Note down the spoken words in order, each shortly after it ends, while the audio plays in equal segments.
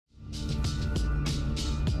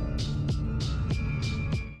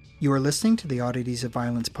You are listening to the Oddities of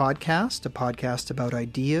Violence podcast, a podcast about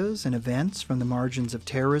ideas and events from the margins of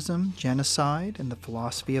terrorism, genocide, and the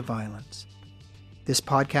philosophy of violence. This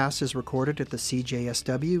podcast is recorded at the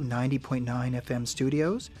CJSW 90.9 FM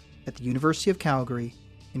studios at the University of Calgary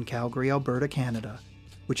in Calgary, Alberta, Canada,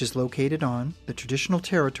 which is located on the traditional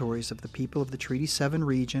territories of the people of the Treaty 7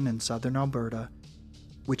 region in southern Alberta,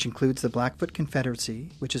 which includes the Blackfoot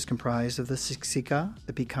Confederacy, which is comprised of the Siksika,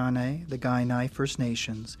 the Piikani, the Kainai First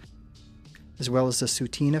Nations, as well as the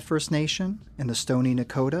Tsuut'ina First Nation and the Stoney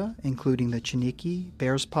Nakoda, including the Chiniki,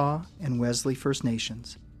 Bearspaw, and Wesley First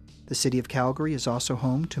Nations. The City of Calgary is also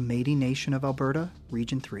home to Métis Nation of Alberta,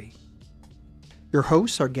 Region 3. Your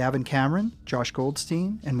hosts are Gavin Cameron, Josh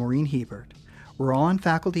Goldstein, and Maureen Hebert. We're all on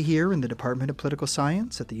faculty here in the Department of Political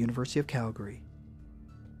Science at the University of Calgary.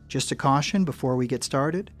 Just a caution before we get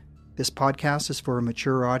started, this podcast is for a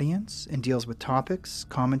mature audience and deals with topics,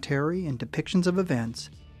 commentary, and depictions of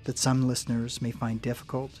events that some listeners may find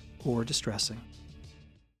difficult or distressing.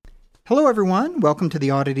 Hello everyone, welcome to the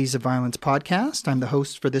Oddities of Violence podcast. I'm the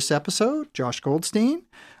host for this episode, Josh Goldstein.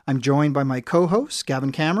 I'm joined by my co-host,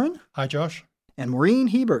 Gavin Cameron. Hi Josh. And Maureen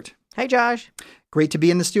Hebert. Hi Josh. Great to be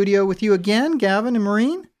in the studio with you again, Gavin and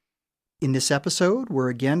Maureen. In this episode, we're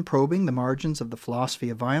again probing the margins of the philosophy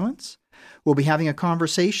of violence. We'll be having a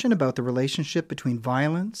conversation about the relationship between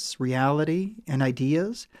violence, reality, and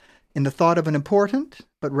ideas, in the thought of an important,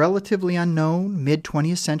 but relatively unknown,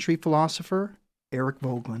 mid-20th century philosopher, Eric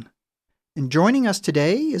Voegelin. And joining us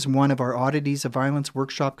today is one of our Oddities of Violence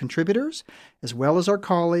workshop contributors, as well as our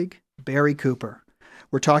colleague, Barry Cooper.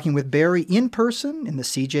 We're talking with Barry in person in the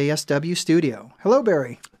CJSW studio. Hello,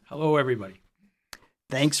 Barry. Hello, everybody.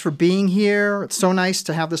 Thanks for being here. It's so nice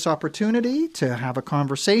to have this opportunity to have a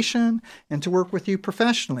conversation and to work with you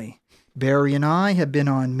professionally. Barry and I have been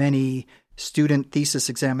on many student thesis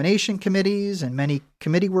examination committees and many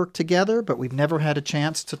committee work together, but we've never had a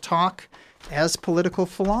chance to talk as political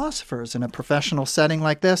philosophers in a professional setting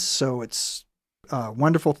like this, so it's a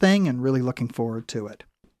wonderful thing and really looking forward to it.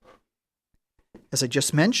 As I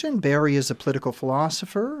just mentioned, Barry is a political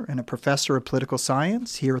philosopher and a professor of political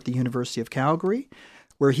science here at the University of Calgary,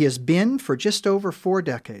 where he has been for just over 4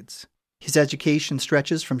 decades. His education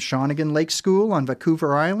stretches from Shawnigan Lake School on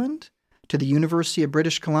Vancouver Island to the University of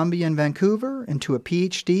British Columbia in Vancouver, and to a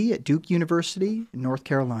PhD at Duke University in North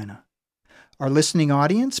Carolina. Our listening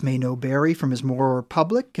audience may know Barry from his more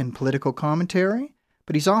public and political commentary,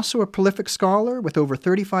 but he's also a prolific scholar with over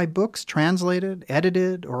 35 books translated,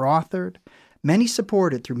 edited, or authored, many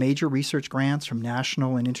supported through major research grants from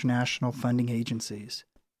national and international funding agencies.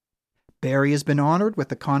 Barry has been honored with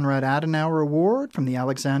the Konrad Adenauer Award from the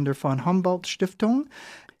Alexander von Humboldt Stiftung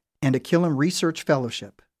and a Killam Research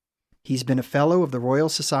Fellowship. He's been a Fellow of the Royal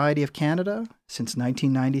Society of Canada since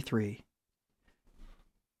 1993.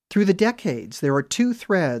 Through the decades, there are 2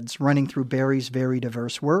 threads running through Barry's very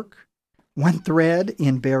diverse work. One thread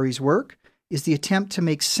in Barry's work is the attempt to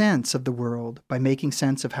make sense of the world by making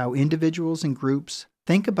sense of how individuals and groups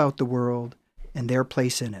think about the world and their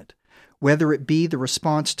place in it, whether it be the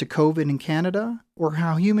response to COVID in Canada or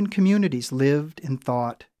how human communities lived and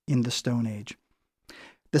thought in the Stone Age.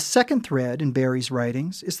 The second thread in Barry's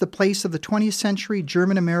writings is the place of the 20th century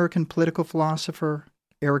German-American political philosopher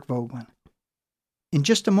Eric Voegelin. In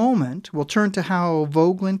just a moment, we'll turn to how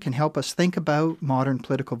Voegelin can help us think about modern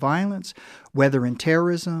political violence, whether in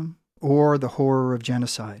terrorism or the horror of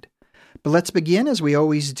genocide. But let's begin, as we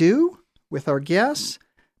always do, with our guests.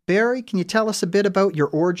 Barry, can you tell us a bit about your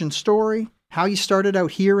origin story, how you started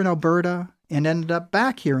out here in Alberta and ended up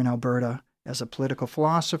back here in Alberta as a political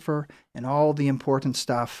philosopher, and all the important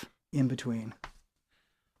stuff in between?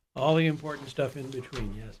 All the important stuff in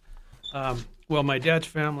between, yes. Well, my dad's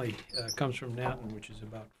family comes from Nanton, which is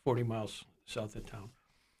about 40 miles south of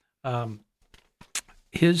town.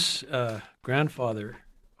 His grandfather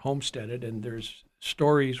homesteaded, and there's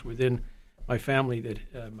stories within my family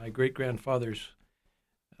that my great-grandfather's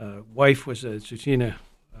wife was a Tsuut'ina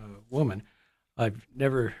woman. I've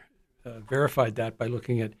never verified that by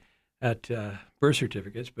looking at birth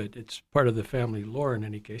certificates, but it's part of the family lore in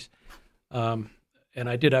any case. And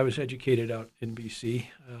I was educated out in BC.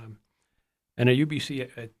 And at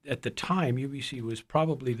UBC, at the time, UBC was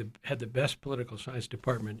probably had the best political science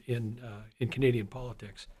department in Canadian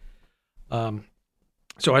politics.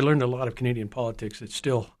 So I learned a lot of Canadian politics that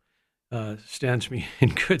still stands me in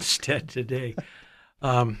good stead today.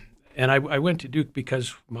 And I went to Duke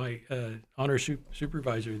because my honor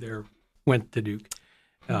supervisor there went to Duke.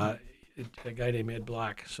 A guy named Ed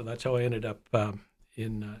Black. So that's how I ended up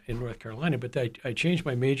in North Carolina. But I changed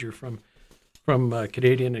my major from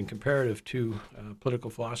Canadian and comparative to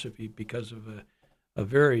political philosophy because of a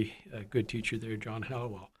very good teacher there, John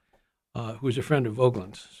Hallowell, who was a friend of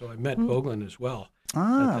Voegelin's. So I met Voegelin as well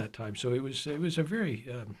at that time. So it was a very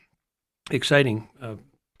exciting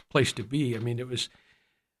place to be. I mean, there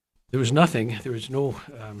was nothing. There was no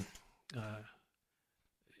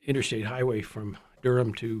interstate highway from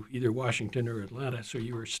Durham to either Washington or Atlanta, so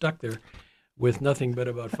you were stuck there with nothing but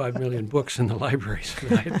about 5 million books in the library. So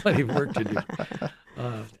I had plenty of work to do.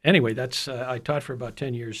 Anyway, I taught for about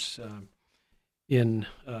 10 years in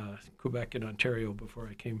Quebec and Ontario before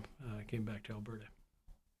I came back to Alberta.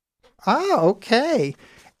 Okay.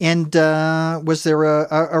 And was there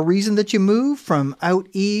a reason that you moved from out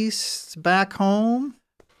east back home?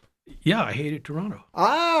 Yeah, I hated Toronto.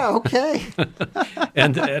 Okay.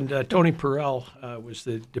 and Tony Perel was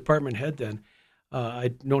the department head then.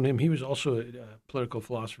 I'd known him. He was also a political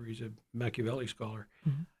philosopher. He's a Machiavelli scholar.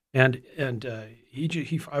 Mm-hmm. And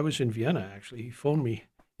I was in Vienna, actually. He phoned me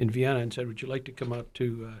in Vienna and said, would you like to come out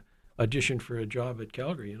to audition for a job at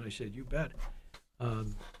Calgary? And I said, you bet.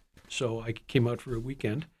 So I came out for a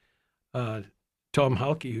weekend. Tom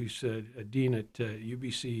Halke, who's a dean at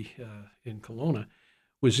UBC in Kelowna,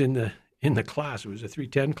 was in the class. It was a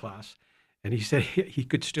 310 class. And he said he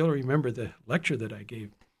could still remember the lecture that I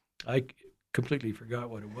gave. I completely forgot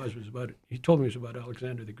what it was. He told me it was about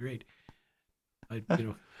Alexander the Great.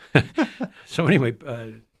 So anyway,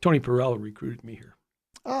 Tony Perel recruited me here.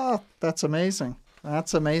 Oh, that's amazing.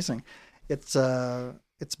 That's amazing. It's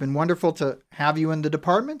been wonderful to have you in the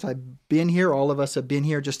department. I've been here. All of us have been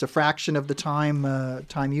here just a fraction of the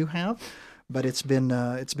time you have. But it's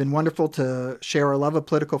been wonderful to share our love of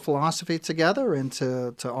political philosophy together and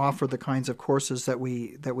to offer the kinds of courses that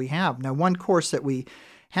we have. Now, one course that we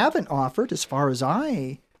haven't offered, as far as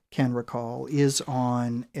I can recall, is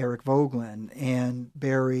on Eric Voegelin. And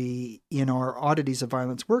Barry, in our Oddities of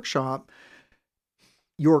Violence workshop,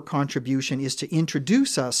 your contribution is to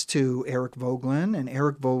introduce us to Eric Voegelin and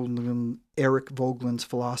Eric Voegelin's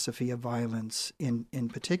philosophy of violence in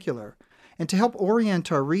particular. And to help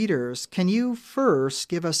orient our readers, can you first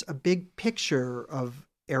give us a big picture of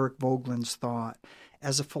Eric Voegelin's thought?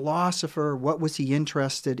 As a philosopher, what was he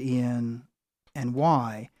interested in and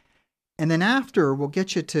why? And then after, we'll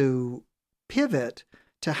get you to pivot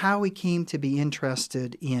to how he came to be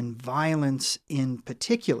interested in violence in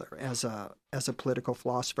particular as a political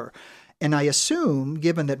philosopher. And I assume,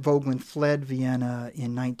 given that Voegelin fled Vienna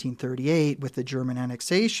in 1938 with the German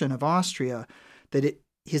annexation of Austria, that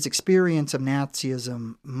his experience of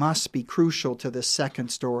Nazism must be crucial to this second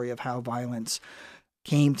story of how violence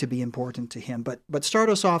came to be important to him. But start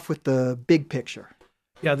us off with the big picture.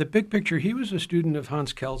 Yeah, the big picture. He was a student of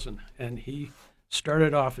Hans Kelsen, and he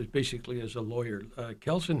started off basically as a lawyer.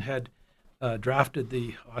 Kelsen had drafted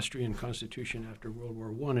the Austrian Constitution after World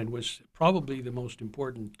War I and was probably the most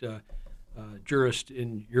important jurist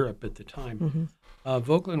in Europe at the time. Mm-hmm.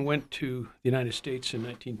 Voegelin went to the United States in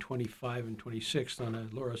 1925 and 26 on a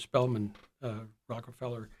Laura Spelman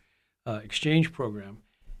Rockefeller exchange program,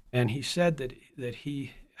 and he said that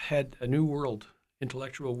he had a new world,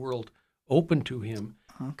 intellectual world, open to him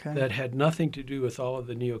that had nothing to do with all of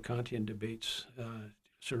the neo-Kantian debates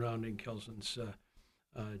surrounding Kelsen's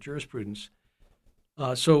jurisprudence.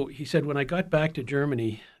 So he said, when I got back to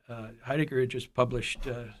Germany, Heidegger had just published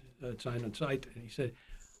Sein und Zeit, and he said,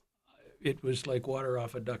 it was like water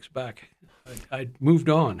off a duck's back. I'd moved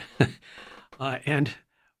on. And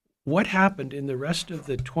what happened in the rest of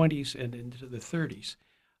the 20s and into the 30s,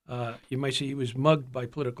 you might say he was mugged by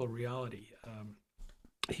political reality.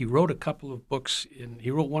 He wrote a couple of books.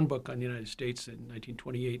 He wrote one book on the United States in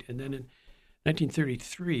 1928, and then in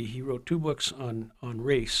 1933 he wrote two books on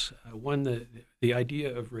race. One, the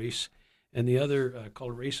idea of race, and the other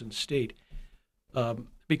called Race and State,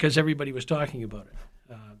 because everybody was talking about it.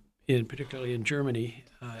 Particularly in Germany,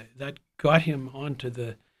 that got him onto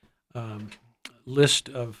the list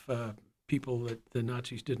of people that the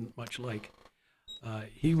Nazis didn't much like.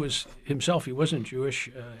 He wasn't Jewish.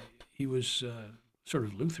 He was sort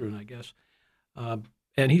of Lutheran, I guess,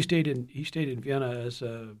 and he stayed in Vienna as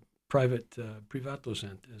a private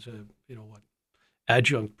Privatdozent, as a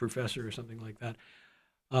adjunct professor or something like that.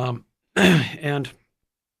 And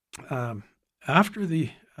after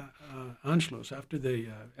the Anschluss, after the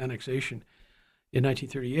annexation in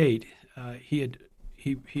 1938, he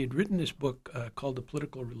had written this book called The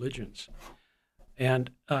Political Religions,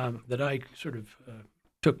 and that I sort of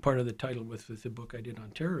took part of the title with the book I did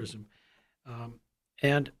on terrorism,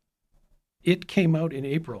 and it came out in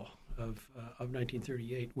April of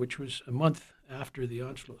 1938, which was a month after the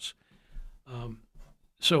Anschluss.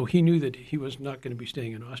 So he knew that he was not going to be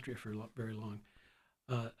staying in Austria for very long.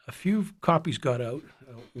 A few copies got out.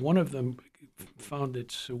 One of them found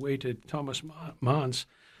its way to Thomas Mann's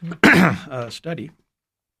study,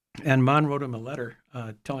 and Mann wrote him a letter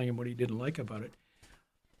telling him what he didn't like about it.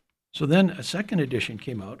 So then a second edition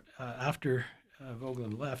came out after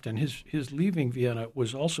Voegelin left, and his leaving Vienna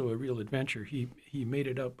was also a real adventure. He made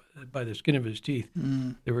it up by the skin of his teeth.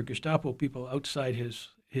 There were Gestapo people outside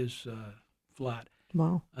his flat.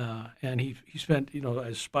 Wow. And he spent,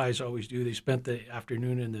 as spies always do, they spent the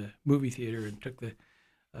afternoon in the movie theater and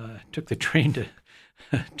took the train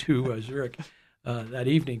to Zurich that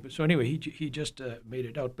evening. But so anyway, he just made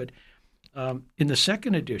it out. But in the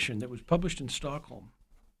second edition that was published in Stockholm,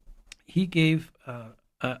 he gave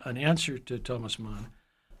an answer to Thomas Mann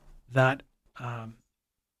that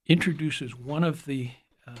introduces one of the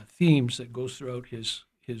themes that goes throughout his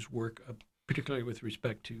work, particularly with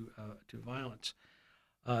respect to violence.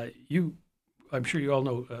 I'm sure you all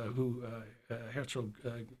know who Herzl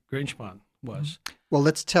Grangeplan was. Well,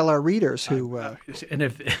 let's tell our readers who. And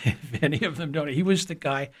if any of them don't, he was the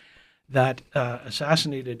guy that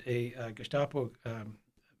assassinated a Gestapo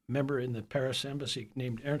member in the Paris embassy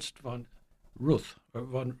named Ernst von Ruth, or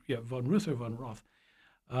von Ruth or von Roth.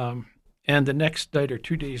 And the next night or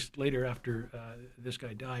 2 days later, after this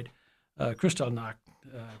guy died, Kristallnacht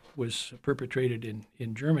was perpetrated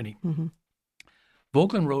in Germany. Mm-hmm.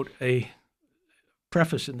 Voegelin wrote a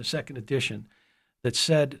preface in the second edition that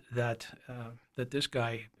said that this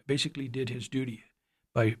guy basically did his duty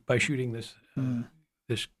by shooting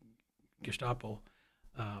this Gestapo,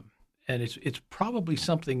 and it's probably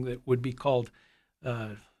something that would be called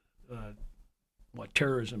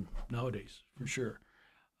terrorism nowadays, for sure.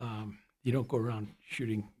 You don't go around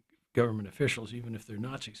shooting government officials, even if they're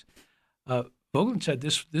Nazis. Voegelin said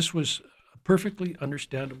this was a perfectly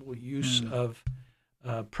understandable use of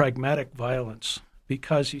pragmatic violence,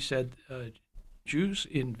 because he said Jews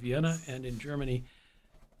in Vienna and in Germany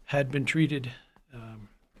had been treated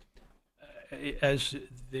as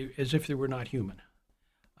if they were not human.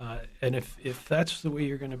 And if that's the way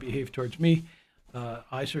you're going to behave towards me,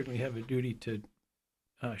 I certainly have a duty to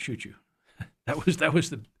shoot you. That was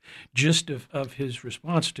the gist of his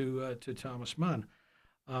response to Thomas Mann.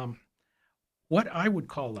 What I would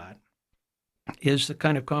call that is the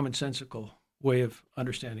kind of commonsensical way of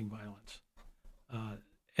understanding violence.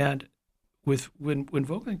 And when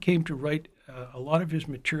Voegelin came to write a lot of his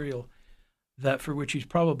material, that for which he's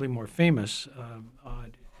probably more famous,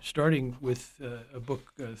 starting with a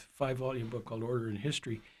book, a 5-volume book called Order and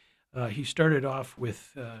History, he started off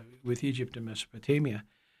with Egypt and Mesopotamia,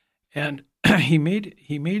 and he made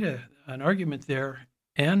an argument there,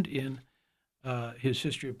 and in his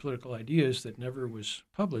History of Political Ideas that never was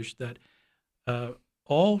published, that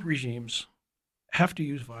all regimes have to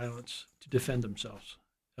use violence to defend themselves.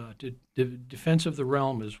 Defense of the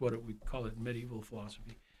realm is what we call it in medieval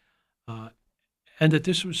philosophy, and that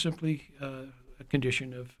this was simply a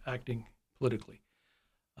condition of acting politically.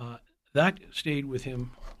 That stayed with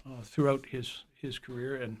him throughout his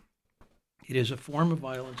career, and it is a form of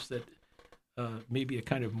violence that may be a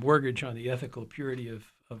kind of mortgage on the ethical purity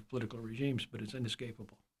of political regimes, but it's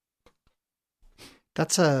inescapable.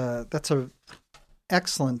 That's a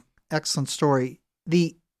excellent story.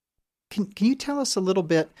 Can you tell us a little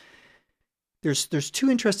bit? There's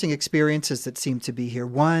two interesting experiences that seem to be here.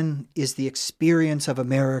 One is the experience of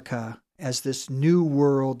America as this new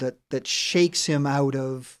world that shakes him out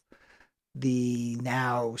of the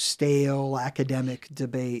now stale academic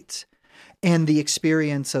debate, and the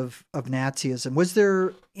experience of Nazism. Was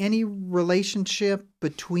there any relationship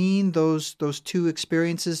between those two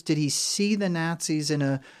experiences? Did he see the Nazis in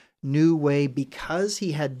a new way because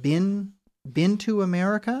he had been to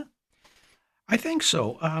America? I think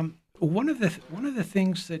so. One of the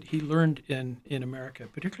things that he learned in America,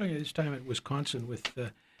 particularly at his time at Wisconsin with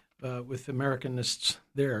Americanists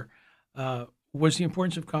there, was the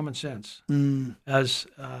importance of common sense. As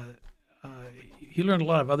he learned a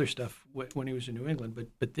lot of other stuff when he was in New England,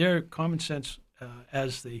 but their common sense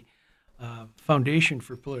as the foundation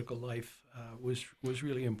for political life was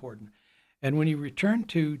really important. And when he returned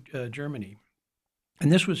to Germany,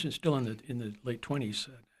 and this was still in the late 1920s,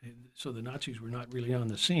 so the Nazis were not really on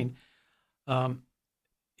the scene,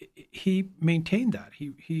 he maintained that.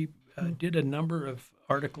 He did a number of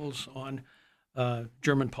articles on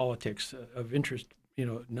German politics of interest,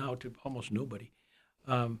 now to almost nobody.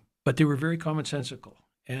 But they were very commonsensical.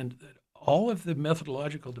 And all of the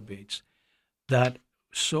methodological debates that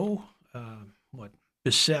so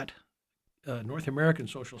beset North American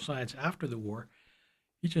social science after the war,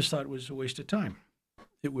 he just thought it was a waste of time.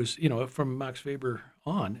 It was, from Max Weber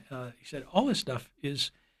on, he said, all this stuff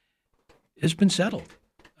is has been settled.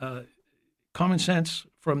 Common sense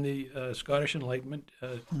from the Scottish Enlightenment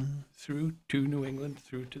through to New England,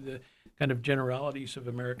 through to the kind of generalities of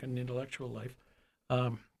American intellectual life.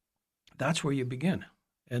 That's where you begin.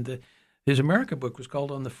 And his America book was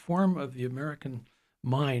called On the Form of the American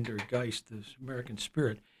Mind, or Geist, the American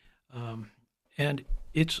Spirit. And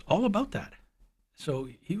it's all about that. So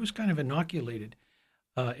he was kind of inoculated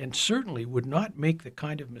and certainly would not make the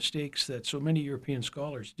kind of mistakes that so many European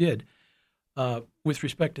scholars did with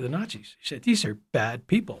respect to the Nazis. He said, these are bad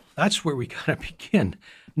people. That's where we got to begin.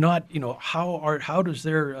 Not, how does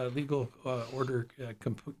their legal order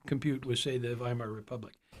compute with, say, the Weimar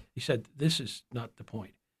Republic? He said, this is not the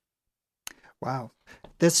point. Wow.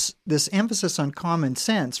 This emphasis on common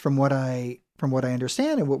sense, from what I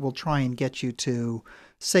understand, and what we'll try and get you to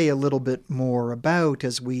say a little bit more about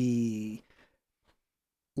as we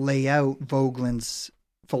lay out Voegelin's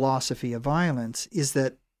philosophy of violence, is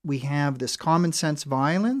that we have this common sense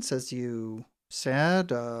violence, as you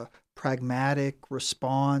said, a pragmatic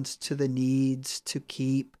response to the needs to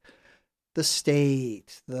keep the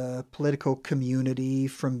state, the political community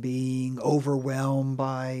from being overwhelmed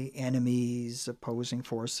by enemies, opposing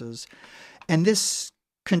forces. And this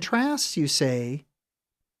contrasts, you say,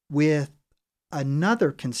 with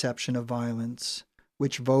another conception of violence,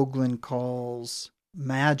 which Voegelin calls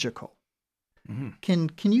magical. Mm-hmm.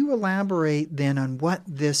 Can you elaborate then on what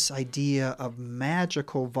this idea of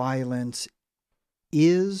magical violence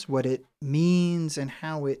is, what it means, and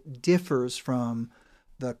how it differs from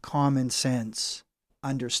the common sense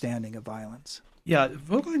understanding of violence? Yeah,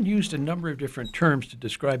 Voegelin used a number of different terms to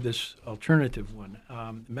describe this alternative one.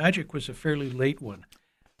 Magic was a fairly late one.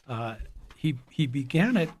 He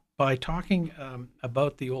began it by talking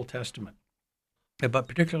about the Old Testament,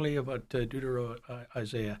 particularly about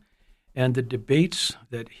Isaiah, and the debates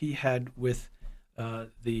that he had with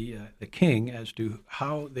the king as to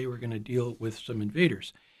how they were going to deal with some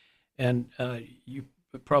invaders. And you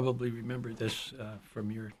probably remember this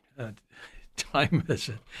from your time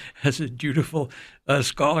as a dutiful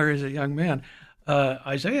scholar, as a young man.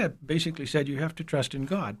 Isaiah basically said you have to trust in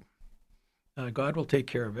God. God will take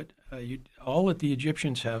care of it. All that the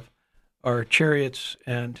Egyptians have are chariots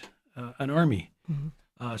and an army.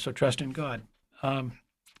 Mm-hmm. So trust in God.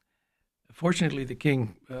 Fortunately, the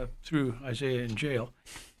king threw Isaiah in jail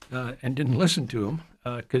and didn't listen to him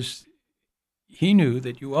because he knew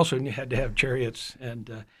that you also had to have chariots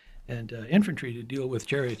and infantry to deal with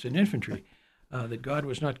chariots and infantry, that God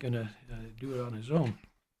was not going to do it on his own.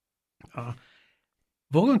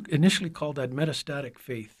 Voegelin initially called that metastatic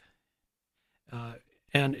faith.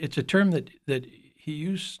 And it's a term that he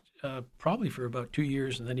used probably for about 2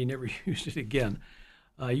 years, and then he never used it again.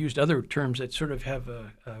 He used other terms that sort of have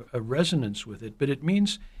a resonance with it, but it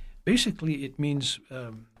means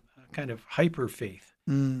kind of hyper faith.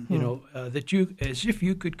 Mm-hmm. That you, as if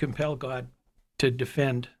you could compel God to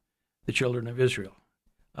defend the children of Israel,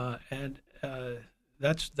 and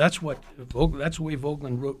that's the way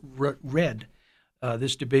Voegelin read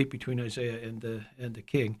this debate between Isaiah and the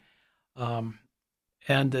king.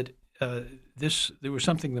 And that there was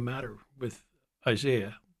something the matter with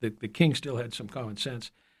Isaiah. The king still had some common sense,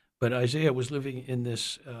 but Isaiah was living in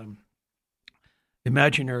this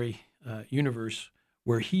imaginary universe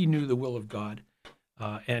where he knew the will of God,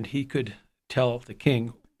 and he could tell the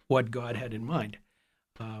king what God had in mind.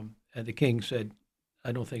 And the king said,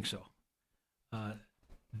 I don't think so.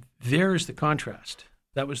 There's the contrast.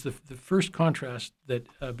 That was the first contrast that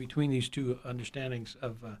between these two understandings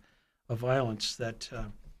of violence that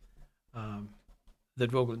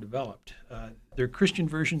Voegelin developed. There are Christian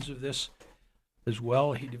versions of this as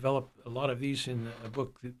well. He developed a lot of these in a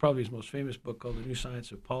book, probably his most famous book, called The New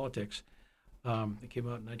Science of Politics, that came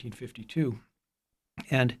out in 1952.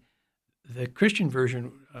 And the Christian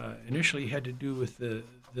version initially had to do with the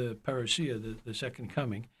parousia, the second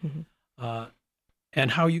coming, mm-hmm.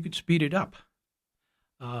 And how you could speed it up.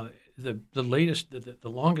 The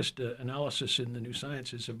longest analysis in the New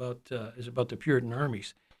Science is about the Puritan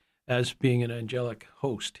armies as being an angelic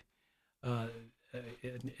host, and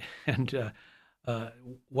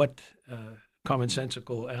what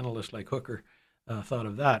commonsensical analysts like Hooker thought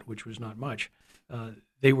of that, which was not much.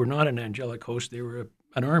 They were not an angelic host; they were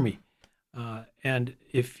an army, and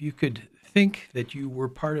if you could think that you were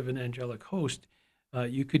part of an angelic host,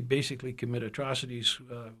 you could basically commit atrocities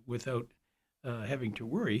without having to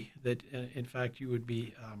worry that, in fact, you would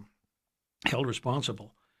be held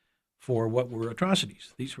responsible for what were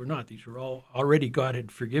atrocities. These were not. These were all already God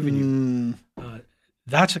had forgiven you.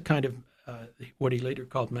 That's a kind of what he later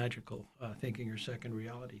called magical thinking or second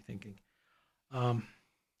reality thinking.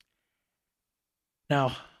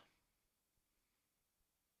 Now,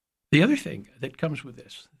 The other thing that comes with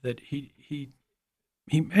this that he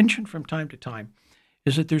mentioned from time to time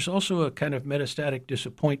is that there's also a kind of metastatic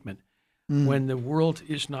disappointment when the world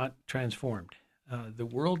is not transformed. The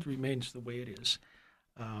world remains the way it is.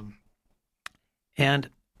 And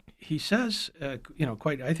he says,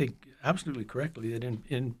 quite, I think, absolutely correctly, that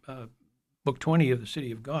in Book 20 of the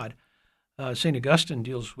City of God, St. Augustine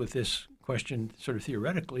deals with this question sort of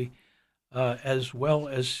theoretically as well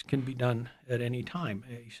as can be done at any time.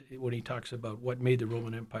 When he talks about what made the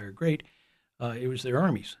Roman Empire great, it was their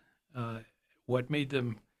armies. What made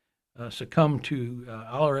them succumb to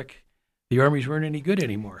Alaric, the armies weren't any good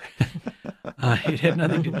anymore. It had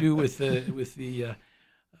nothing to do with the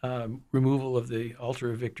removal of the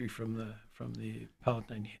altar of victory from the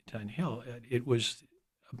Palatine Hill. It was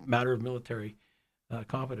a matter of military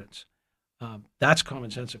competence. That's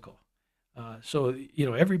commonsensical. So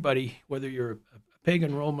everybody, whether you're a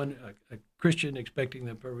pagan Roman, a Christian expecting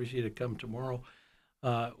the parousia to come tomorrow,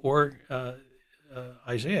 or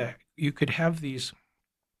Isaiah, you could have these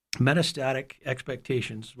metastatic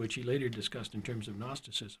expectations, which he later discussed in terms of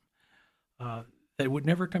Gnosticism, that would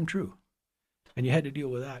never come true. And you had to deal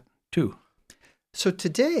with that too. So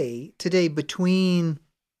today, between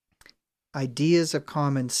ideas of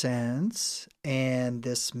common sense and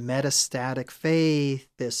this metastatic faith,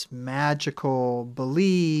 this magical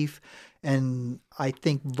belief, and I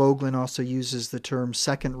think Voegelin also uses the term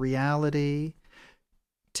second reality.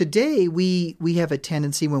 Today, we have a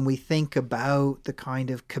tendency when we think about the kind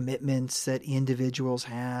of commitments that individuals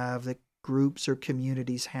have, that groups or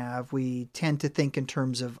communities have, we tend to think in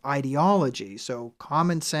terms of ideology, so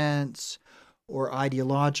common sense or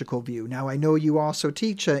ideological view. Now, I know you also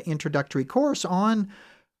teach an introductory course on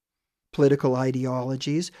political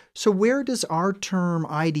ideologies. So where does our term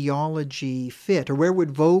ideology fit, or where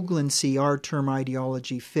would Voegelin see our term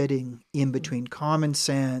ideology fitting in between common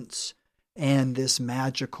sense and this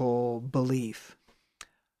magical belief?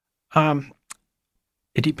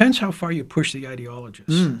 It depends how far you push the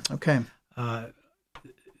ideologists. Okay.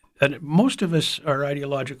 And most of us are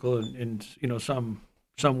ideological in some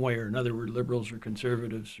way or another. We're liberals or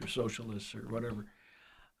conservatives or socialists or whatever.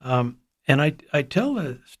 And I tell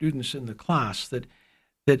the students in the class that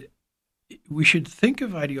we should think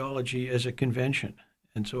of ideology as a convention.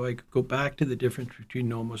 And so I go back to the difference between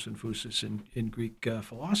nomos and phusis in Greek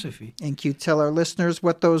philosophy. And can you tell our listeners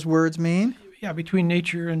what those words mean? Yeah, between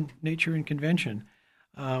nature and convention.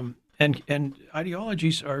 And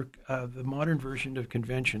ideologies are the modern version of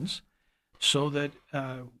conventions, so that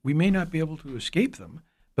we may not be able to escape them,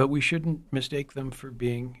 but we shouldn't mistake them for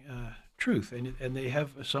being truth. And they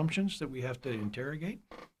have assumptions that we have to interrogate.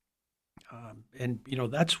 And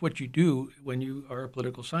that's what you do when you are a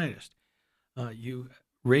political scientist. You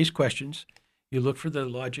raise questions, you look for the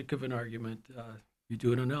logic of an argument, you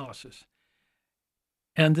do an analysis.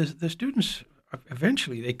 And the students,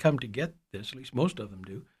 eventually they come to get this, at least most of them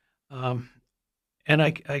do. And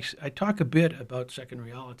I talk a bit about second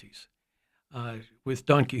realities with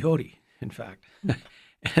Don Quixote, in fact.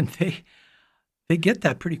 And they get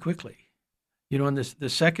that pretty quickly. In the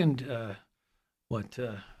second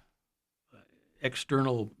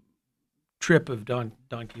external trip of Don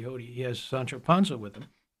Quixote, he has Sancho Panza with him,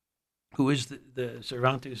 who is the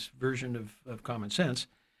Cervantes version of common sense.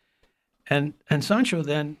 And Sancho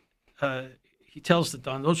then, he tells the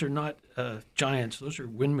Don, those are not giants, those are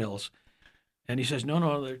windmills. And he says,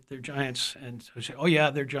 no, they're giants. And so I say, oh yeah,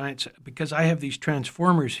 they're giants, because I have these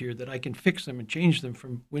transformers here that I can fix them and change them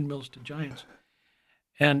from windmills to giants.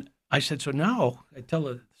 And I said, so now, I tell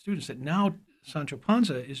the students that now Sancho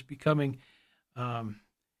Panza is becoming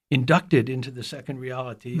inducted into the second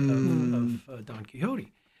reality of Don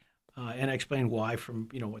Quixote. And I explain why from,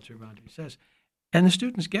 what Cervantes says. And the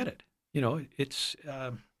students get it. It's,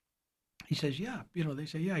 he says, yeah, they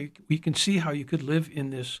say, yeah, we can see how you could live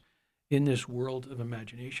in this world of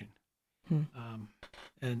imagination.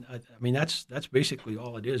 And I mean, that's basically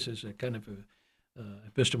all it is a kind of a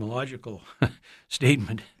epistemological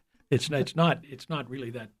statement. It's not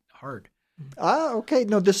really that hard. Okay.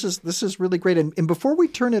 No, this is really great. And before we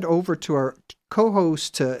turn it over to our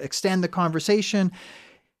co-host to extend the conversation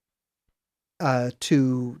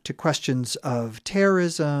to questions of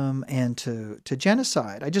terrorism and to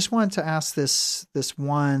genocide, I just wanted to ask this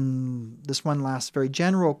one last very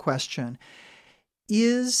general question: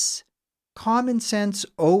 is common sense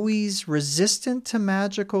always resistant to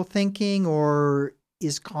magical thinking, or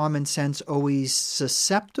is common sense always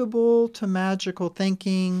susceptible to magical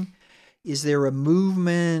thinking? Is there a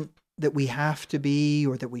movement that we have to be,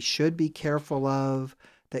 or that we should be careful of,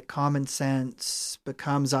 that common sense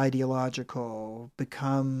becomes ideological,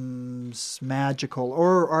 becomes magical,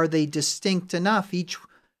 or are they distinct enough? Each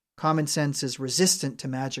common sense is resistant to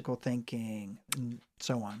magical thinking, and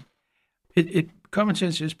so on. Common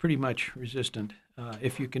sense is pretty much resistant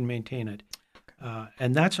if you can maintain it,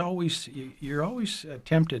 and that's always you're always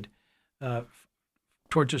tempted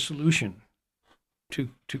towards a solution to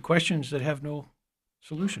questions that have no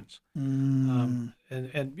solutions, and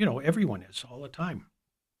everyone is all the time.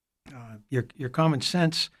 Your common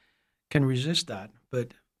sense can resist that,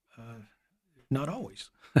 but not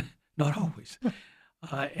always, not always,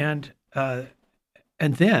 and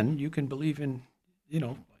then you can believe in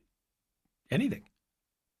anything,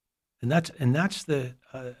 and that's the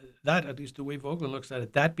that, at least the way Voegelin looks at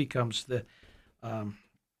it, that becomes the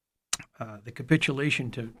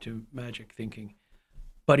capitulation to magic thinking.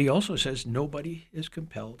 But he also says nobody is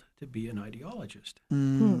compelled to be an ideologist.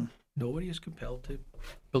 Nobody is compelled to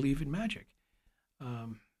believe in magic.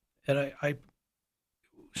 And I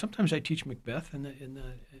sometimes I teach Macbeth in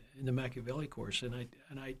the Machiavelli course, and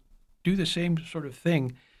I do the same sort of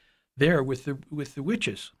thing there with the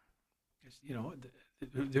witches.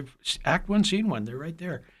 The Act 1, Scene 1, they're right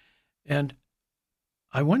there. And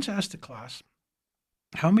I once asked the class,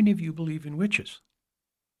 how many of you believe in witches?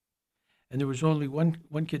 And there was only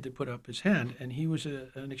one kid that put up his hand, and he was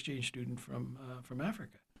an exchange student from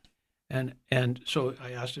Africa. And so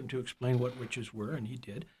I asked him to explain what witches were, and he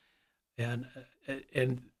did. And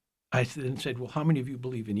I then said, well, how many of you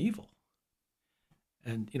believe in evil?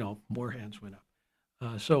 And more hands went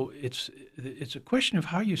up. So it's a question of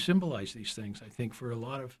how you symbolize these things. I think for a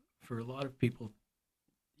lot of people,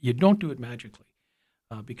 you don't do it magically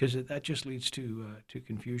because that just leads to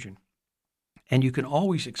confusion. And you can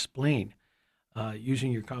always explain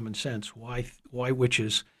using your common sense why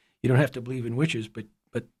witches. You don't have to believe in witches, but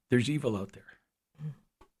there's evil out there.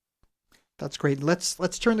 That's great.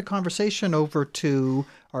 Let's turn the conversation over to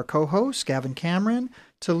our co-host, Gavin Cameron,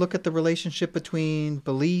 to look at the relationship between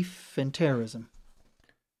belief and terrorism.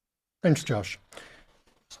 Thanks, Josh.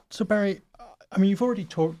 So, Barry, I mean, you've already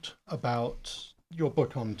talked about your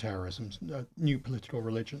book on terrorism, New Political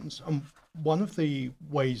Religions. And one of the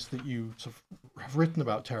ways that you sort of have written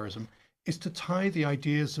about terrorism is to tie the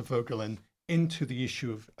ideas of Voegelin into the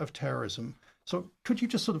issue of terrorism. So could you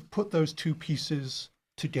just sort of put those two pieces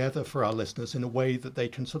together for our listeners in a way that they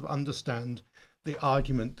can sort of understand the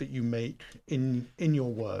argument that you make in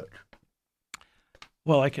your work?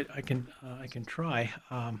 Well, I can try.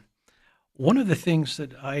 One of the things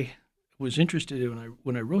that I was interested in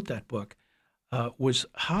when I wrote that book was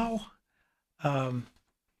how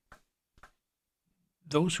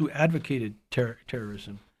those who advocated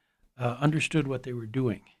terrorism understood what they were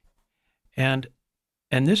doing, and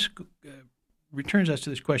this returns us to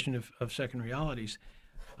this question of second realities,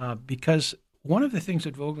 because one of the things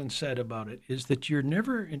that Voegelin said about it is that you're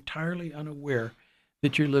never entirely unaware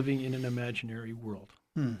that you're living in an imaginary world.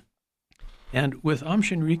 And with Aum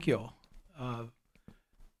Shinrikyo,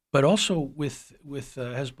 but also with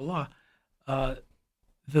Hezbollah,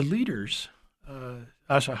 the leaders,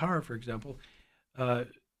 Asahara, for example,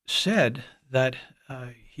 said that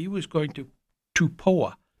he was going to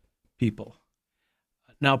tupoa people.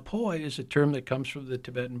 Now, poa is a term that comes from the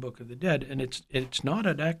Tibetan Book of the Dead, and it's not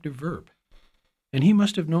an active verb. And he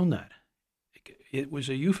must have known that. It was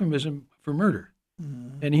a euphemism for murder.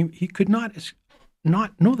 And he could not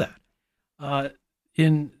know that.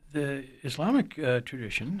 In the Islamic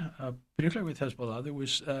tradition, particularly with Hezbollah, there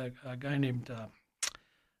was a guy named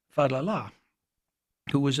Fadlallah,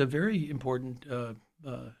 who was a very important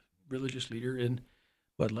religious leader in,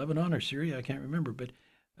 Lebanon or Syria? I can't remember. But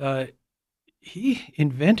he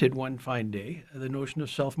invented one fine day the notion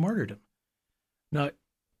of self-martyrdom. Now,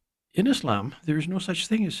 in Islam, there is no such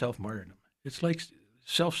thing as self-martyrdom. It's like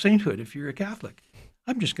self-sainthood if you're a Catholic.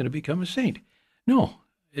 I'm just going to become a saint. No,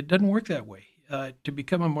 it doesn't work that way. To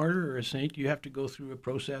become a martyr or a saint, you have to go through a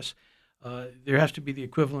process. There has to be the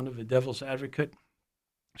equivalent of a devil's advocate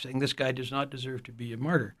saying this guy does not deserve to be a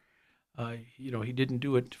martyr. He didn't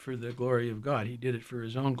do it for the glory of God. He did it for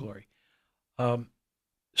his own glory.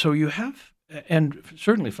 So you have, and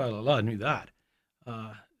certainly Fadlallah knew that.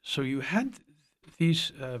 So you had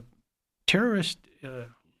these terrorist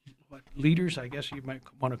leaders, I guess you might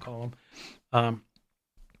want to call them,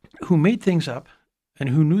 who made things up and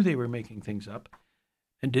who knew they were making things up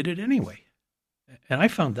and did it anyway. And I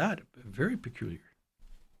found that very peculiar.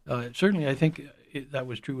 Certainly, I think that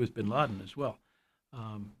was true with bin Laden as well.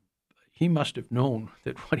 He must have known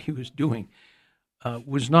that what he was doing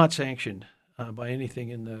was not sanctioned by anything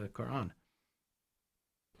in the Quran.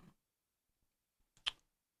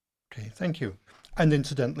 Okay, thank you. And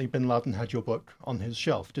incidentally, Bin Laden had your book on his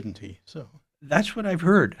shelf, didn't he? So That's what I've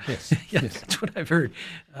heard. yes, Yeah, yes. that's what I've heard.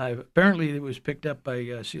 Apparently, it was picked up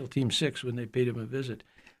by SEAL Team 6 when they paid him a visit,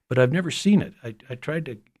 but I've never seen it. I tried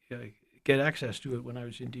to get access to it when I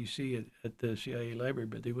was in D.C. at the CIA library,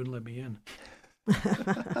 but they wouldn't let me in.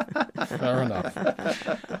 Fair enough.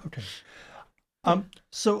 Okay.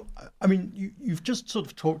 So, I mean, you've just sort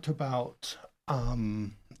of talked about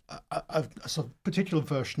a sort of particular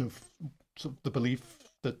version of sort of the belief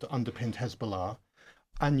that underpinned Hezbollah,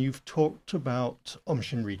 and you've talked about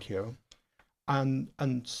Shinrikyo, and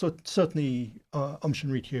certainly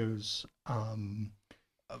Shinrikyo's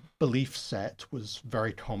belief set was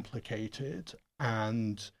very complicated,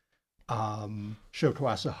 and Shoko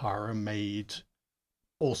Asahara made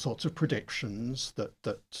all sorts of predictions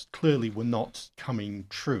that clearly were not coming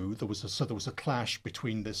true. There was a clash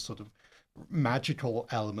between this sort of magical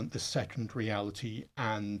element, this second reality,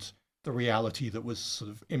 and the reality that was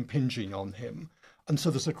sort of impinging on him. And so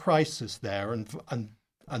there's a crisis there, and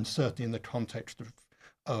certainly in the context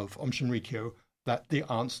of Shinrikyo, that the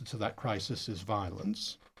answer to that crisis is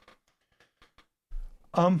violence.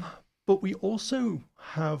 But we also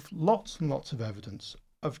have lots and lots of evidence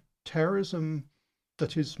of terrorism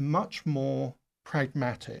that is much more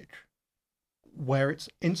pragmatic, where it's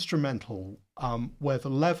instrumental, where the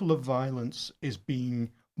level of violence is being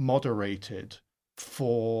moderated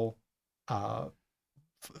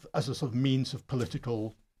as a sort of means of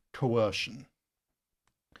political coercion.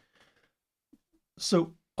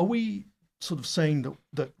 So are we sort of saying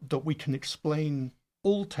that we can explain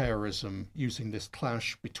all terrorism using this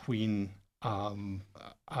clash between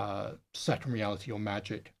second reality or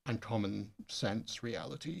magic and common sense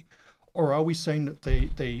reality? Or are we saying that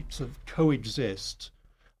they sort of coexist?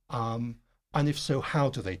 And if so, how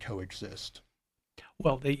do they coexist?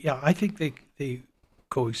 Well, I think they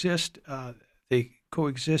coexist. They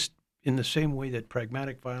coexist in the same way that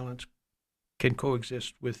pragmatic violence can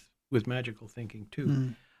coexist with magical thinking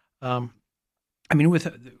too. I mean, with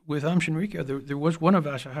Shinrikyo, there was one of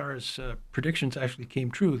Asahara's predictions actually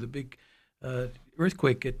came true. The big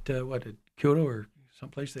earthquake at Kyoto or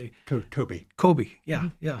someplace Kobe. Yeah.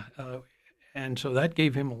 And so that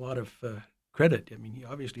gave him a lot of credit. I mean, he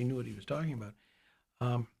obviously knew what he was talking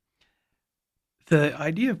about. The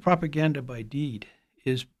idea of propaganda by deed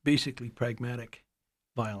is basically pragmatic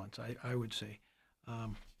violence, I would say.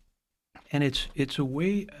 And it's a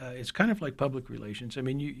way, it's kind of like public relations. I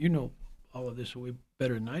mean, you know all of this way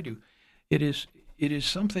better than I do. It is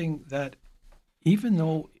something that, even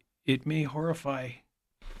though it may horrify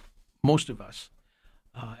most of us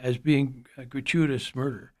as being a gratuitous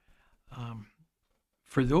murder,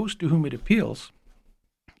 for those to whom it appeals,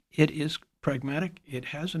 it is pragmatic, it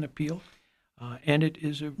has an appeal, and it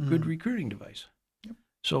is a good recruiting device. Yep.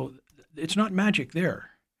 So it's not magic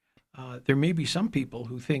there. There may be some people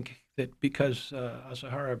who think that because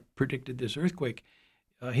Asahara predicted this earthquake,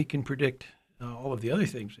 he can predict all of the other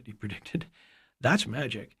things that he predicted. That's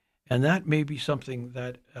magic. And that may be something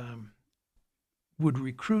that would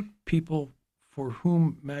recruit people for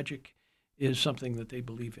whom magic is something that they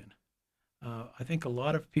believe in. I think a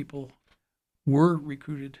lot of people were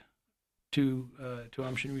recruited to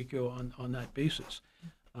Shinrikyo on that basis.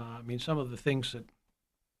 I mean, some of the things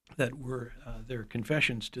that were their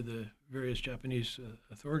confessions to the various Japanese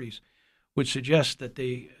authorities would suggest that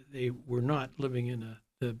they were not living in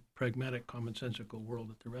the pragmatic, commonsensical world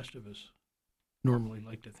that the rest of us normally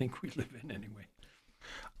like to think we live in anyway.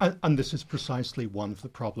 And this is precisely one of the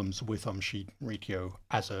problems with Shinrikyo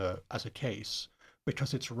as a case,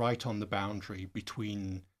 because it's right on the boundary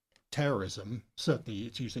between terrorism. Certainly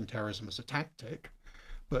it's using terrorism as a tactic,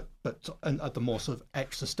 but at the more sort of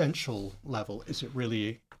existential level, is it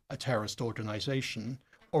really a terrorist organization,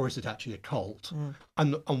 or is it actually a cult?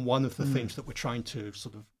 And one of the things that we're trying to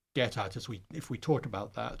sort of get at if we talk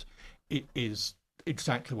about that, it is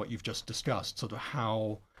exactly what you've just discussed, sort of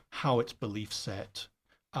how its belief set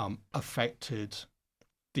affected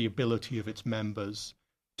the ability of its members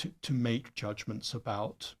to make judgments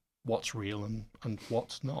about what's real and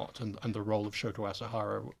what's not, and the role of Shoko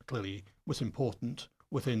Asahara clearly was important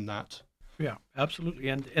within that. Yeah, absolutely,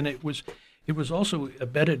 and it was also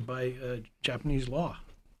abetted by Japanese law.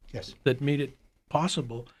 Yes, that made it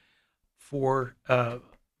possible for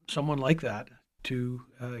someone like that to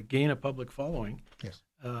gain a public following. Yes,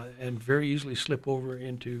 and very easily slip over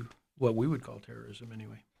into what we would call terrorism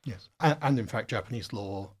anyway. Yes, and in fact, Japanese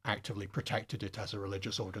law actively protected it as a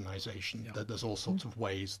religious organization. Yeah. There's all sorts of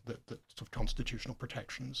ways that sort of constitutional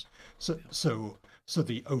protections. So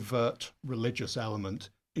the overt religious element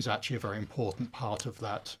is actually a very important part of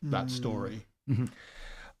that story. Mm-hmm.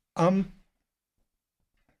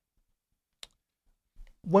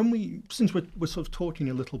 Since we're sort of talking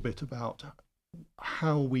a little bit about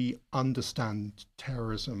how we understand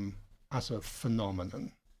terrorism as a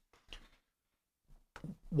phenomenon,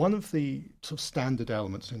 one of the sort of standard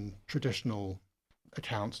elements in traditional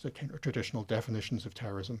accounts, traditional definitions of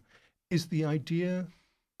terrorism, is the idea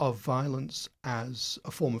of violence as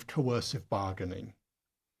a form of coercive bargaining.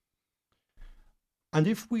 And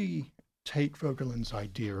if we take Voegelin's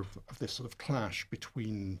idea of this sort of clash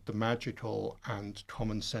between the magical and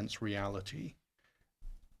common sense reality,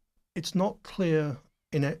 it's not clear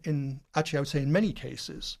actually, I would say in many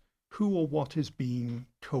cases, who or what is being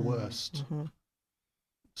coerced. Mm-hmm.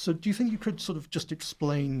 So do you think you could sort of just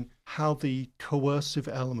explain how the coercive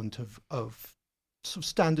element of sort of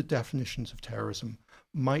standard definitions of terrorism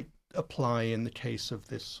might apply in the case of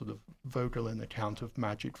this sort of Voegelin account of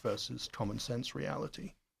magic versus common sense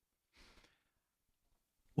reality?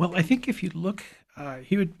 Well, I think if you look,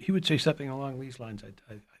 he would say something along these lines.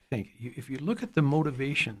 I think if you look at the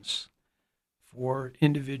motivations for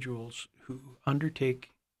individuals who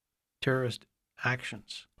undertake terrorist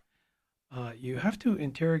actions, you have to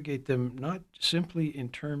interrogate them not simply in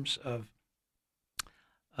terms of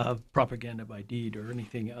propaganda by deed or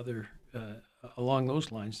anything other along those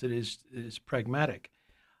lines that is pragmatic.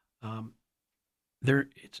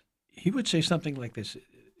 He would say something like this.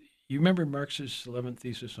 You remember Marx's 11th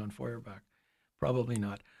thesis on Feuerbach? Probably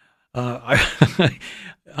not.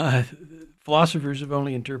 Philosophers have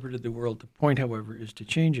only interpreted the world. The point, however, is to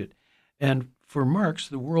change it. And for Marx,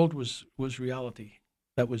 the world was reality.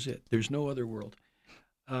 That was it. There's no other world.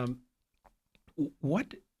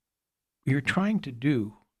 What you're trying to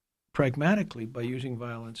do pragmatically by using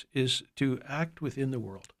violence is to act within the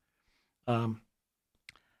world.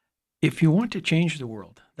 If you want to change the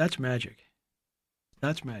world, that's magic.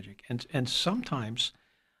 That's magic. And sometimes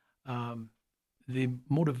the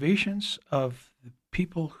motivations of the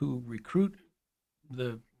people who recruit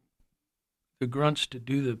the grunts to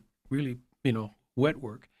do the really, wet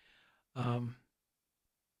work are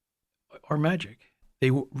magic. They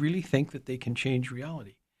really think that they can change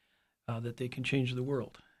reality, that they can change the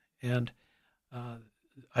world. And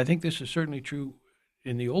I think this is certainly true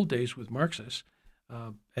in the old days with Marxists,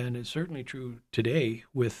 and it's certainly true today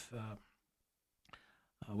with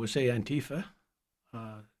say, Antifa,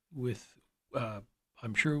 I'm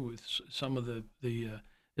sure with some of the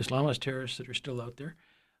Islamist terrorists that are still out there.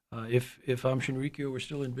 If Shinrikyo were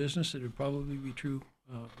still in business, it would probably be true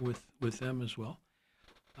with them as well.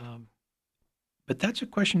 But that's a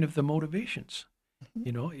question of the motivations.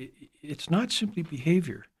 It's not simply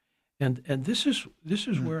behavior, and this is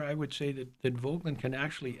where I would say that Voegelin can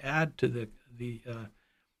actually add to the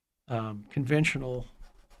conventional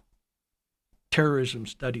terrorism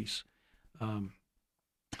studies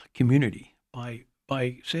community by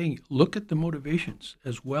saying, look at the motivations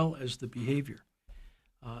as well as the behavior,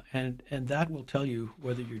 and that will tell you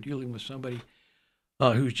whether you're dealing with somebody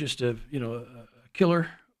who's just a killer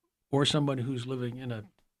or somebody who's living in a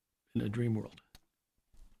dream world.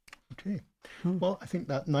 Okay, well, I think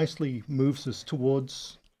that nicely moves us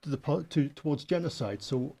towards genocide.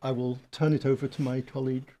 So I will turn it over to my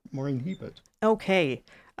colleague Maureen Hebert. Okay.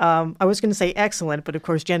 I was going to say excellent, but of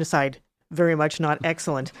course, genocide, very much not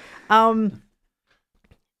excellent. What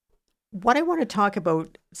I want to talk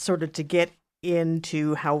about, sort of to get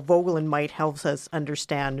into how Voegelin might help us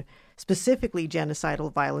understand specifically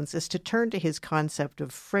genocidal violence, is to turn to his concept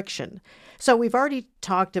of friction. So we've already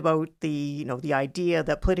talked about the idea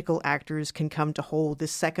that political actors can come to hold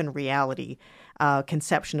this second reality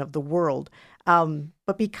conception of the world.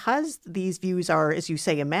 But because these views are, as you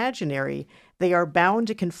say, imaginary, they are bound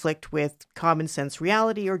to conflict with common sense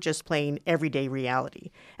reality or just plain everyday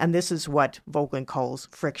reality. And this is what Voegelin calls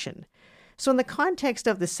friction. So in the context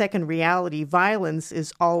of the second reality, violence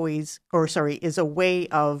is is a way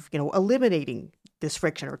of, eliminating this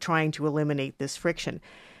friction or trying to eliminate this friction.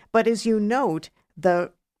 But as you note,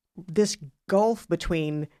 this gulf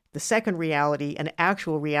between the second reality and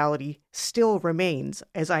actual reality still remains,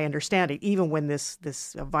 as I understand it, even when this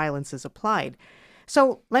violence is applied.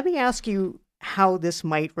 So let me ask you how this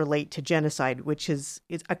might relate to genocide, which is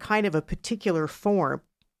a kind of a particular form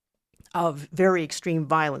of very extreme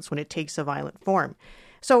violence when it takes a violent form.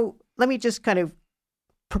 So let me just kind of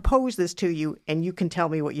propose this to you, and you can tell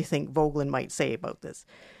me what you think Voegelin might say about this.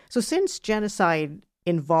 So since genocide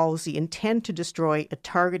involves the intent to destroy a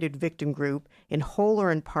targeted victim group in whole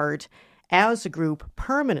or in part as a group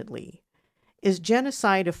permanently, is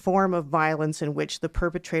genocide a form of violence in which the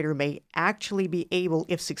perpetrator may actually be able,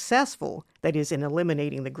 if successful, that is in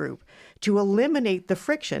eliminating the group, to eliminate the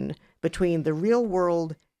friction between the real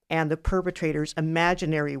world and the perpetrator's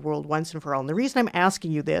imaginary world once and for all. And the reason I'm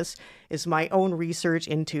asking you this is my own research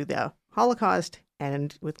into the Holocaust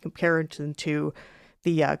and with comparison to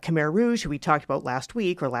the Khmer Rouge, who we talked about last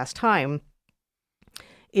week or last time,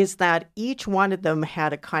 is that each one of them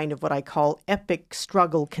had a kind of what I call epic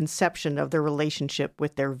struggle conception of their relationship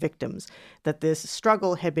with their victims, that this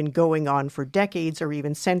struggle had been going on for decades or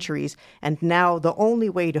even centuries, and now the only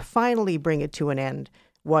way to finally bring it to an end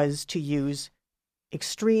was to use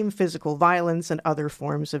extreme physical violence and other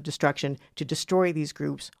forms of destruction to destroy these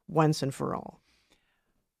groups once and for all.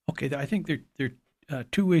 Okay, I think there are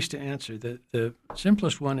two ways to answer. The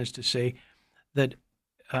simplest one is to say that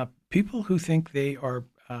people who think they are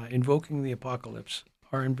invoking the apocalypse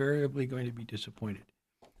are invariably going to be disappointed.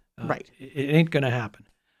 Right. It ain't going to happen.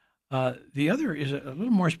 The other is a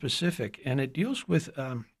little more specific, and it deals with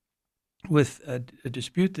a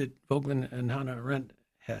dispute that Voegelin and Hannah Arendt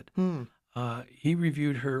had. He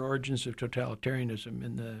reviewed her Origins of Totalitarianism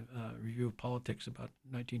in the Review of Politics about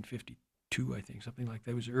 1952, I think, something like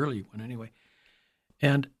that. It was an early one anyway.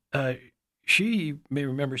 And she, you may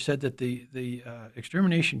remember, said that the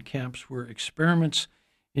extermination camps were experiments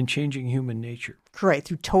in changing human nature. Correct,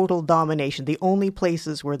 through total domination, the only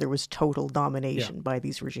places where there was total domination by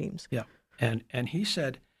these regimes. Yeah, and he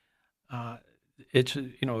said it's a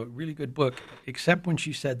really good book, except when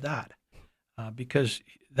she said that, because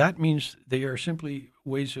that means they are simply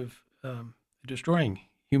ways of destroying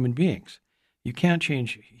human beings. You can't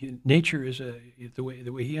change nature. Is the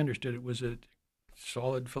way he understood it was a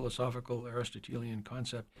solid philosophical Aristotelian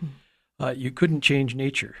concept. You couldn't change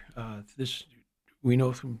nature. This we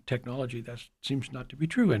know from technology that seems not to be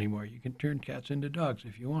true anymore. You can turn cats into dogs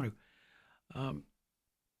if you want to.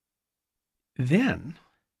 Then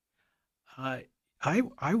I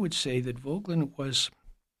would say that Voegelin was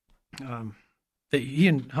that he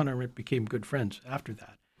and Hannah Arendt became good friends after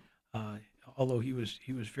that. Although he was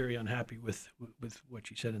very unhappy with what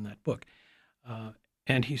she said in that book.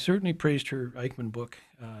 And he certainly praised her Eichmann book.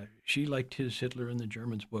 She liked his Hitler and the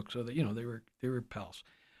Germans book, so that they were pals.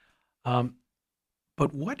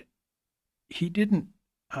 But what he didn't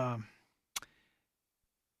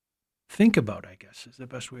think about, I guess, is the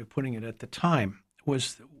best way of putting it at the time,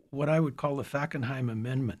 was what I would call the Fackenheim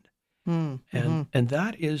Amendment, and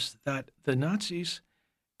that is that the Nazis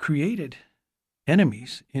created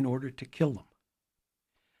enemies in order to kill them.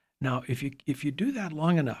 Now, if you do that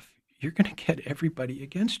long enough, you're going to get everybody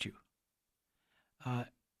against you.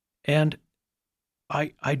 And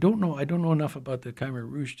I don't know enough about the Khmer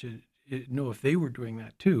Rouge to know if they were doing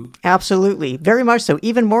that too. Absolutely, very much so,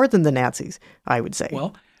 even more than the Nazis, I would say.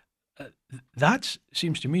 Well, that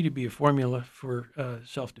seems to me to be a formula for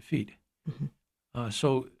self-defeat.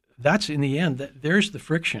 So that's in the end, there's the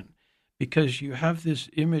friction, because you have this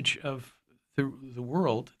image of the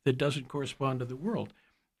world that doesn't correspond to the world.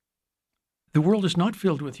 The world is not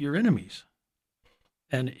filled with your enemies,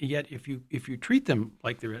 and yet if you treat them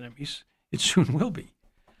like their enemies, it soon will be.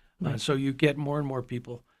 So you get more and more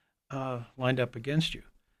people lined up against you.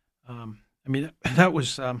 I mean, that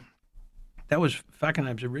was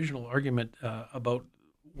Fackenheim's original argument about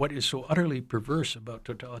what is so utterly perverse about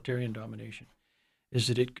totalitarian domination, is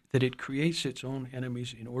that it creates its own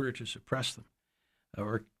enemies in order to suppress them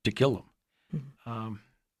or to kill them.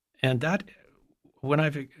 And that, when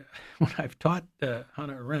I've taught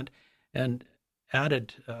Hannah Arendt and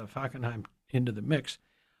added Fackenheim into the mix,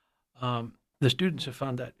 the students have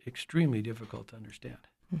found that extremely difficult to understand.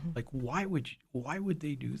 Like, why would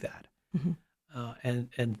they do that?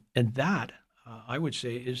 And that I would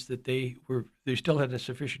say is that they still had a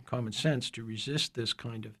sufficient common sense to resist this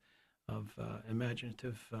kind of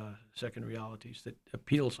imaginative second realities that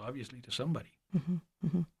appeals obviously to somebody.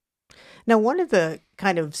 Now, one of the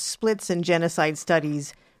kind of splits in genocide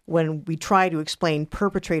studies when we try to explain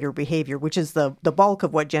perpetrator behavior, which is the bulk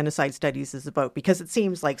of what genocide studies is about, because it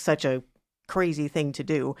seems like such a crazy thing to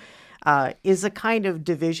do, is a kind of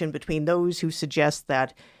division between those who suggest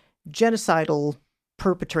that genocidal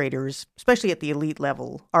perpetrators, especially at the elite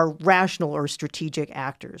level, are rational or strategic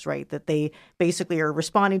actors, right? That they basically are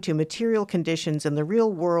responding to material conditions in the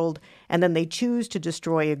real world, and then they choose to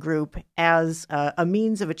destroy a group as a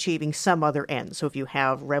means of achieving some other end. So if you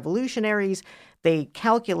have revolutionaries, they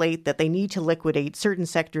calculate that they need to liquidate certain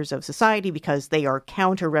sectors of society because they are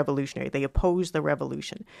counter-revolutionary. They oppose the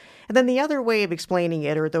revolution. And then the other way of explaining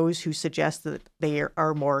it are those who suggest that there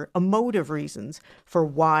are more emotive reasons for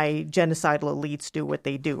why genocidal elites do what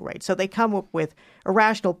they do, right? So they come up with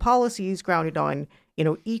irrational policies grounded on,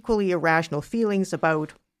 equally irrational feelings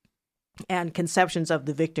about and conceptions of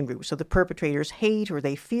the victim group. So the perpetrators hate or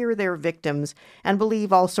they fear their victims and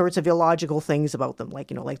believe all sorts of illogical things about them, like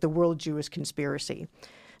the World Jewish Conspiracy.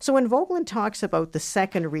 So when Voegelin talks about the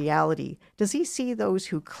second reality, does he see those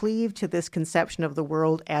who cleave to this conception of the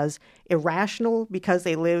world as irrational because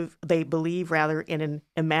they believe rather in an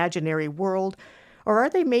imaginary world? Or are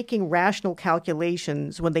they making rational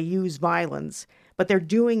calculations when they use violence, but they're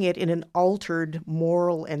doing it in an altered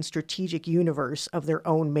moral and strategic universe of their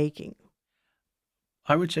own making?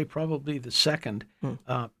 I would say probably the second,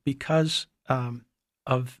 because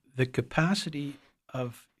of the capacity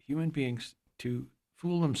of human beings to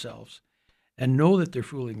fool themselves and know that they're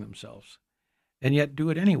fooling themselves and yet do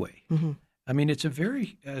it anyway. Mm-hmm. I mean, it's a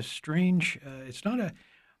very strange, it's not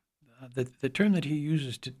the term that he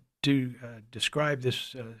uses to describe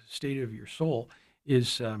this state of your soul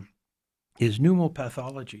is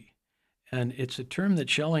pneumopathology. And it's a term that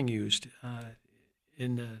Schelling used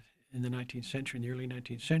in the 19th century, in the early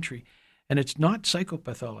 19th century. And it's not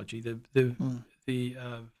psychopathology.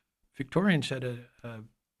 The Victorians had a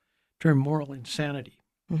term moral insanity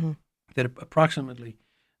that approximately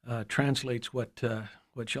translates what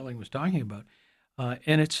Schelling was talking about.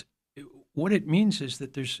 And what it means is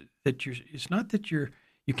that it's not that you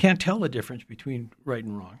can't tell the difference between right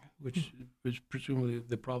and wrong, which is presumably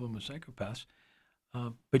the problem with psychopaths,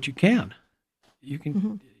 but you can.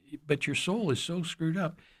 But your soul is so screwed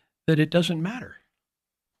up that it doesn't matter.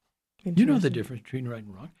 You know the difference between right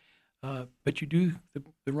and wrong, but you do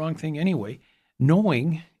the wrong thing anyway,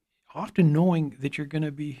 often knowing that you're going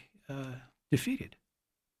to be defeated,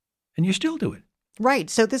 and you still do it. Right.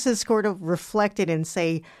 So this is sort of reflected in,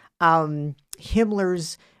 say,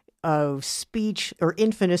 Himmler's speech or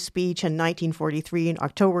infamous speech in 1943 in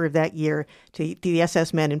October of that year to the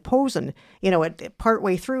SS men in Posen.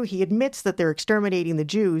 Partway through, he admits that they're exterminating the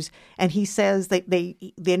Jews, and he says that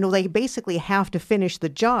they basically have to finish the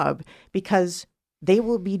job because they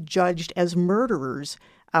will be judged as murderers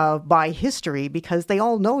by history because they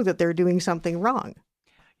all know that they're doing something wrong.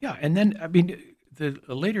 Yeah, and then, I mean, the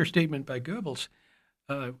later statement by Goebbels,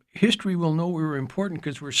 history will know we were important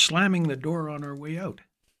because we're slamming the door on our way out.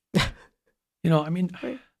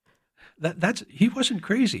 Right. That's he wasn't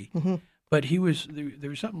crazy, but there was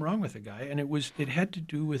something wrong with the guy, and it had to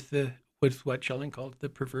do with what Schelling called the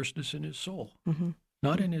perverseness in his soul,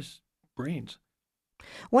 not in his brains.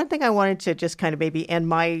 One thing I wanted to just kind of maybe end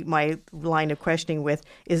my line of questioning with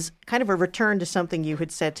is kind of a return to something you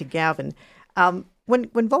had said to Gavin. When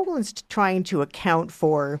Voegelin's trying to account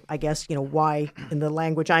for, I guess, why, in the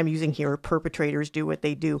language I'm using here, perpetrators do what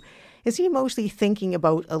they do, is he mostly thinking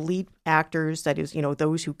about elite actors, that is,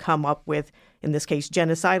 those who come up with, in this case,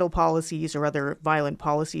 genocidal policies or other violent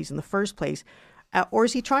policies in the first place? Or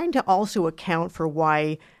is he trying to also account for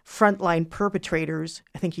why frontline perpetrators,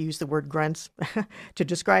 I think he used the word grunts to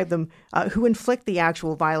describe them, who inflict the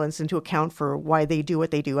actual violence and to account for why they do what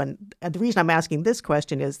they do? And the reason I'm asking this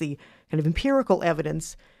question is the kind of empirical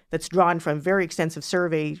evidence that's drawn from very extensive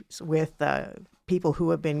surveys with people who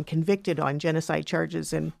have been convicted on genocide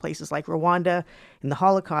charges in places like Rwanda, in the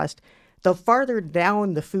Holocaust. The farther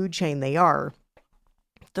down the food chain they are,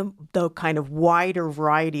 the kind of wider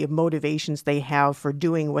variety of motivations they have for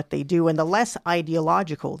doing what they do, and the less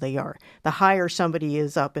ideological they are. The higher somebody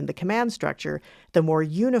is up in the command structure, the more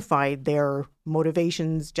unified their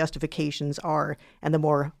motivations, justifications are, and the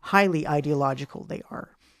more highly ideological they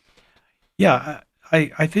are. Yeah,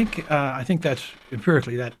 I think that's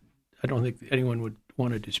empirically that. I don't think anyone would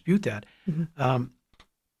want to dispute that.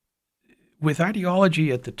 With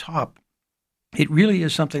ideology at the top, it really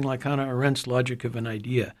is something like Hannah Arendt's logic of an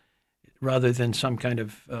idea, rather than some kind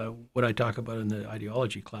of what I talk about in the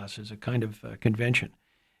ideology class as a kind of convention.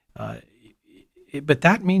 But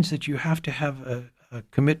that means that you have to have a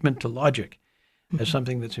commitment to logic as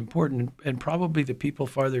something that's important, and probably the people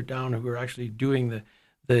farther down who are actually doing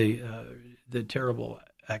the terrible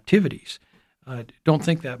activities don't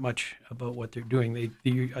think that much about what they're doing.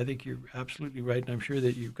 I think you're absolutely right, and I'm sure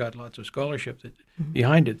that you've got lots of scholarship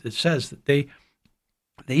behind it that says that they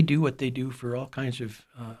do what they do for all kinds of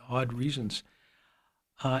odd reasons.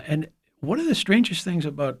 And one of the strangest things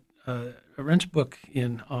about Arendt's book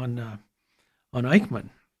on Eichmann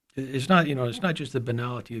is it's not just the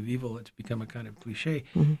banality of evil. It's become a kind of cliche.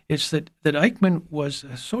 It's that Eichmann was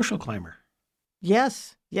a social climber.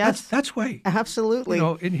 Yes. That's why. Absolutely.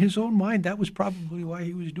 In his own mind, that was probably why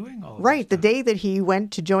he was doing all of right. this The day that he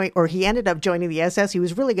went to join, or he ended up joining the SS, he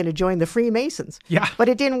was really going to join the Freemasons. Yeah. But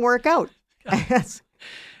it didn't work out.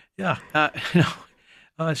 Yeah.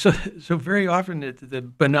 So very often the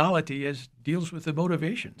banality deals with the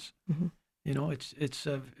motivations. It's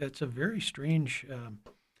a very strange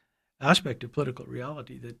aspect of political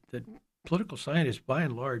reality that political scientists, by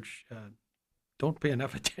and large, don't pay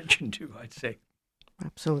enough attention to, I'd say.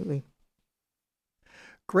 Absolutely.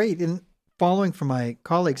 Great. And following from my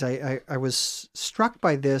colleagues, I was struck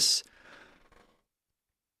by this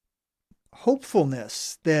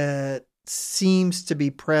hopefulness that seems to be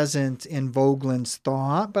present in Voegelin's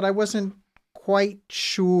thought, but I wasn't quite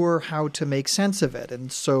sure how to make sense of it.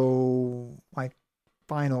 And so my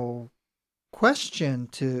final question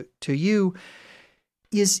to you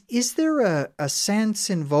is there a sense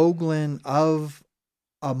in Voegelin of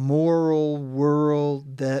a moral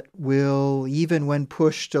world that will, even when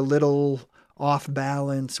pushed a little off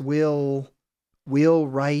balance, will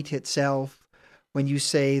right itself? When you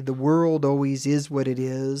say the world always is what it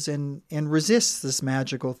is and resists this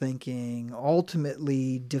magical thinking,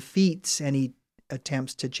 ultimately defeats any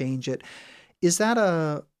attempts to change it, is that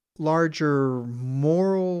a larger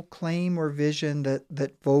moral claim or vision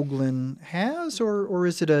that Voegelin has, or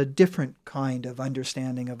is it a different kind of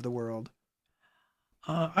understanding of the world?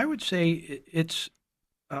 I would say it's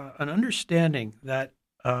an understanding that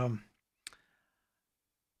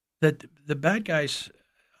that the bad guys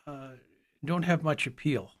don't have much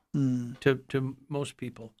appeal to most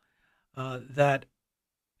people, that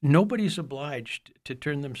nobody's obliged to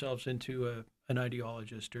turn themselves into an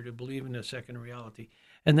ideologist or to believe in a second reality.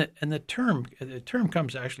 And the term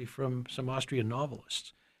comes actually from some Austrian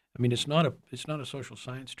novelists. I mean, it's not a social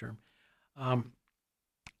science term.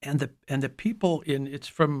 And the people it's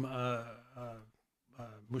from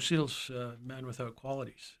Musil's Man Without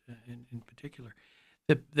Qualities in particular.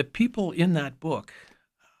 The people in that book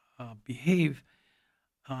behave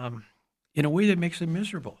in a way that makes them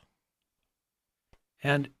miserable.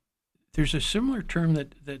 And there's a similar term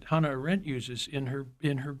that Hannah Arendt uses in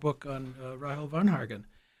her book on Rahel Varnhagen.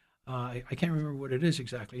 I can't remember what it is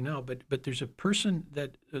exactly now, but there's a person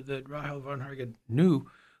that Rahel Varnhagen knew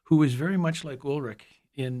who was very much like Ulrich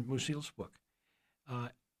in Musil's book,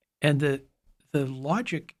 and the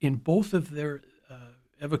logic in both of their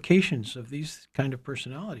evocations of these kind of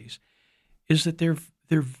personalities is that they're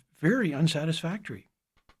very unsatisfactory.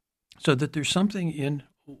 So that there's something in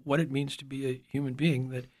what it means to be a human being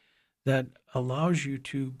that allows you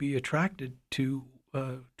to be attracted to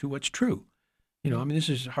what's true. I mean, this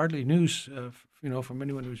is hardly news, from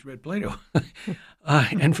anyone who's read Plato.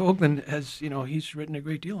 And Voegelin has, he's written a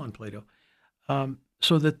great deal on Plato.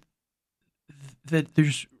 So that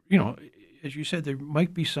there's, as you said, there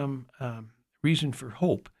might be some reason for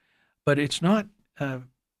hope, but it's not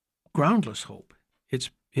groundless hope.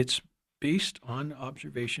 It's based on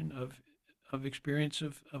observation of experience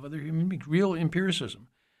of other human beings, real empiricism,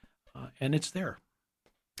 and it's there.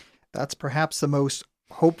 That's perhaps the most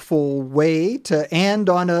hopeful way to end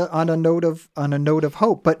on a note of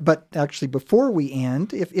hope. But actually, before we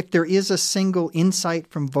end, if there is a single insight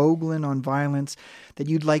from Voegelin on violence that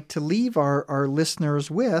you'd like to leave our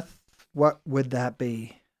listeners with, what would that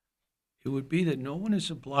be? It would be that no one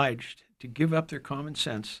is obliged to give up their common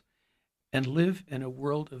sense and live in a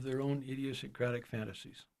world of their own idiosyncratic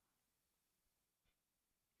fantasies.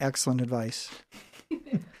 Excellent advice.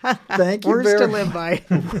 Thank you. Words to live by.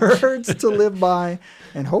 Words to live by,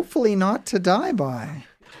 and hopefully not to die by.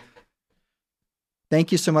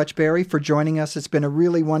 Thank you so much, Barry, for joining us. It's been a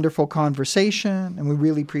really wonderful conversation, and we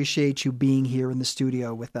really appreciate you being here in the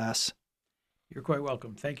studio with us. You're quite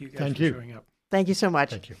welcome. Thank you guys Thank for you. showing up. Thank you so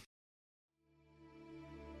much. Thank you.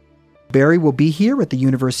 Barry will be here at the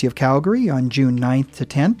University of Calgary on June 9th to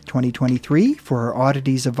 10th, 2023 for our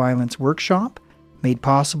Oddities of Violence workshop, made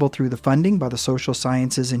possible through the funding by the Social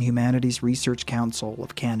Sciences and Humanities Research Council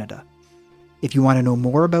of Canada. If you want to know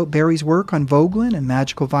more about Barry's work on Voegelin and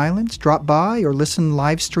magical violence, drop by or listen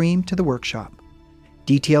live stream to the workshop.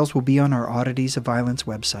 Details will be on our Oddities of Violence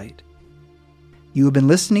website. You have been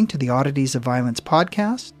listening to the Oddities of Violence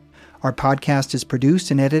podcast. Our podcast is produced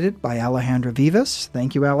and edited by Alejandra Vivas.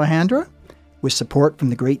 Thank you, Alejandra, with support from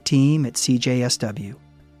the great team at CJSW.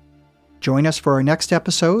 Join us for our next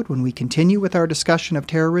episode when we continue with our discussion of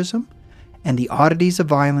terrorism and the oddities of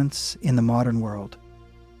violence in the modern world.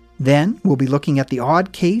 Then we'll be looking at the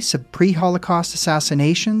odd case of pre-Holocaust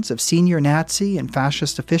assassinations of senior Nazi and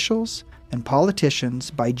fascist officials and politicians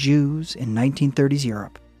by Jews in 1930s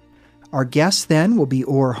Europe. Our guest then will be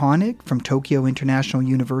Orr Honig from Tokyo International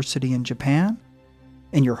University in Japan,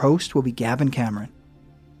 and your host will be Gavin Cameron.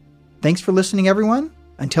 Thanks for listening, everyone.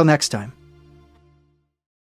 Until next time.